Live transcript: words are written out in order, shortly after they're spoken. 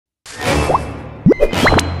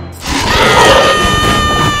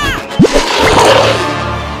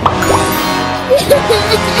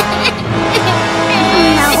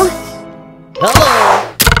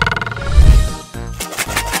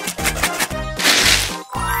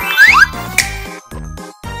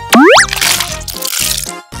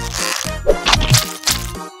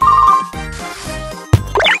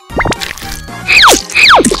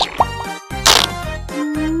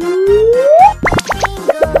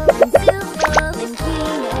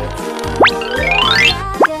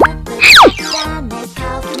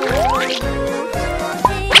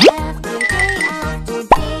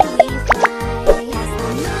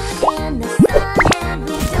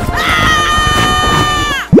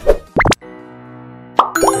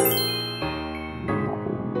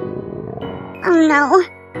no.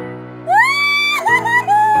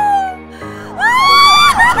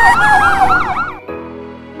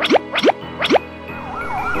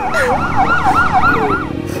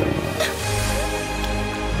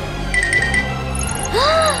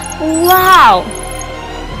 Wow!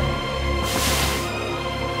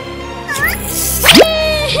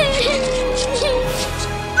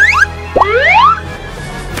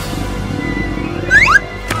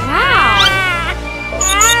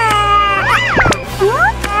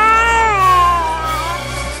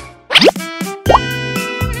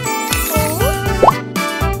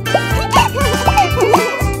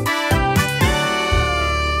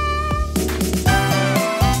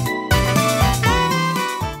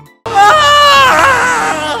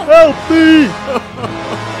 Help me!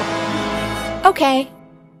 Okay.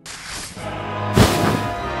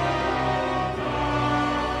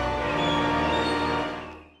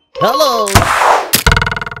 Hello!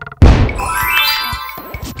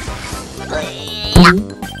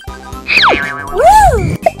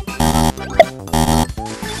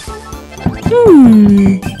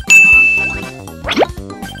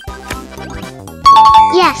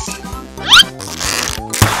 Yes.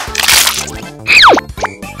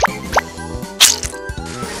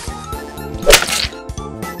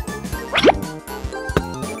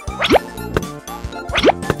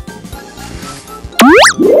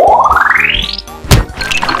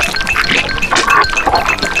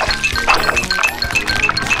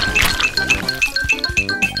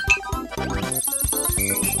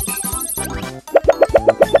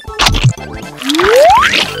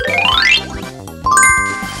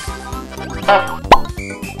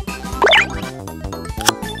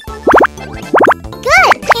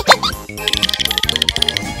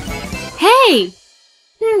 Hey!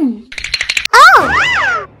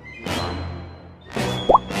 Oh!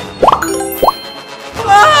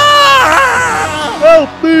 Help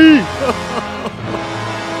me!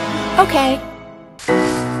 Okay.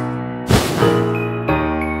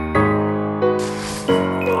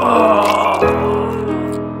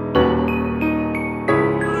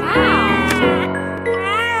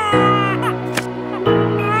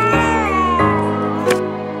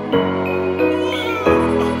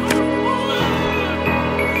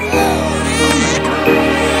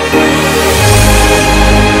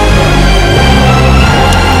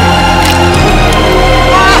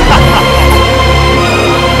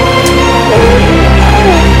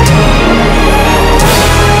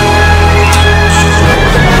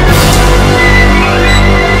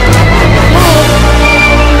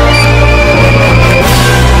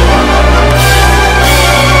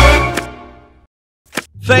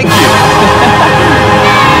 Thank you!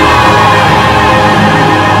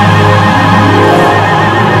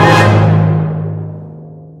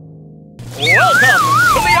 Welcome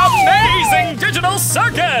to the amazing digital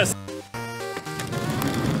circus!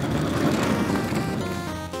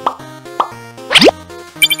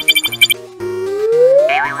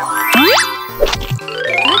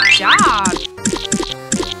 Good job!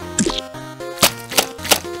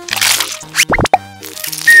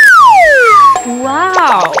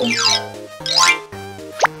 Wow!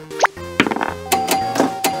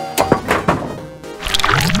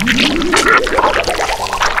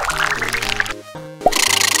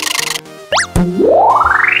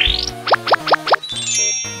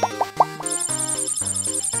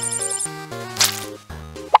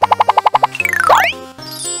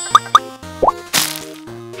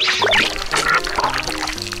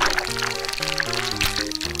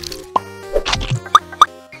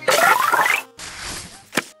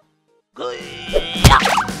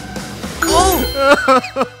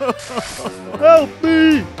 Help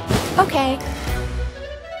me! Okay.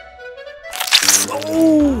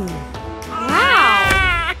 Oh!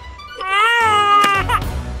 Wow!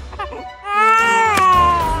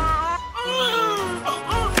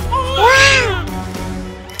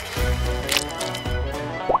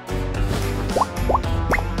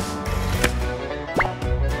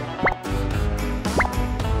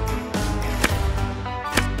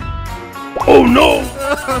 Oh no!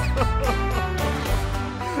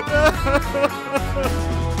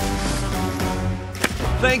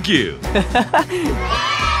 Thank you!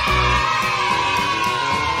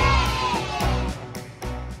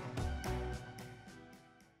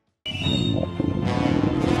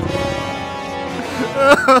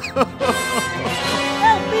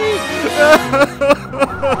 Help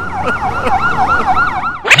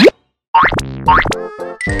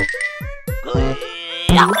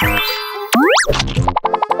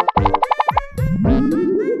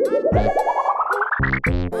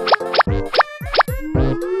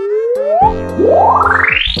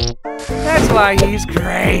That's why he's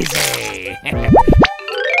crazy.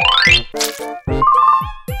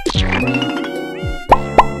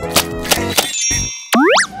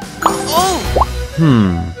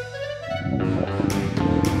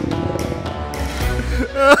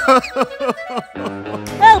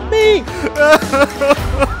 Help me!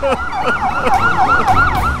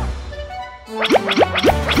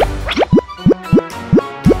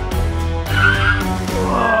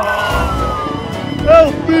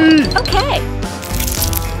 Help me! Okay.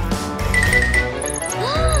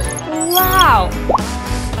 Wow.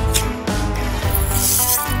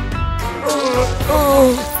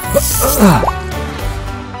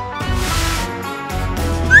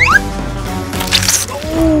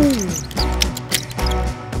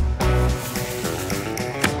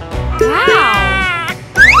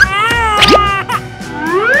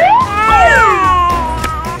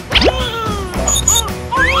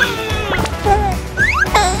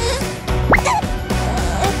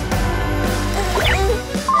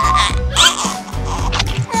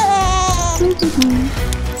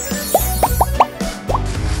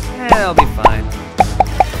 It'll be fine.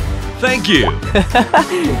 Thank you.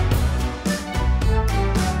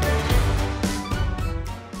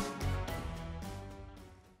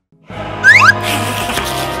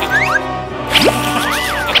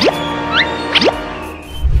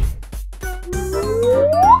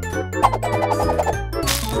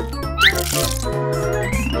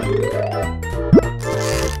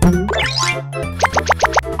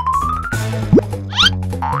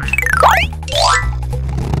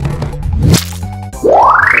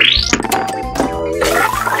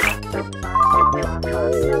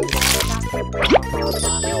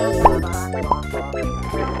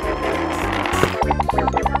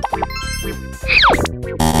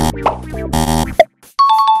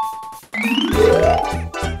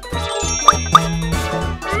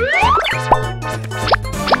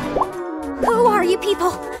 Who are you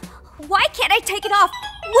people? Why can't I take it off?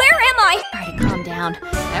 Where am I? Alright, calm down.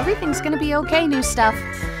 Everything's gonna be okay, new stuff.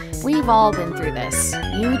 We've all been through this.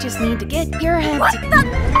 You just need to get your head together.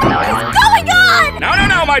 What is going on?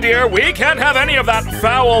 No, my dear. We can't have any of that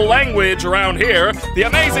foul language around here. The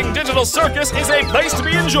amazing digital circus is a place to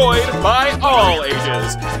be enjoyed by all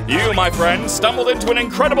ages. You, my friend, stumbled into an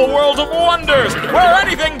incredible world of wonders where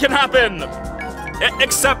anything can happen.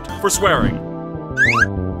 Except for swearing.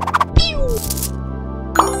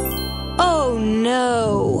 Oh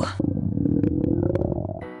no.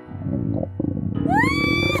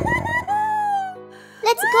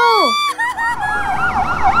 Let's go!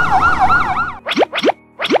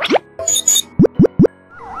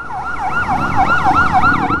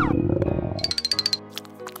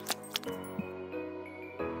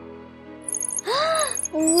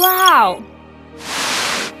 Wow.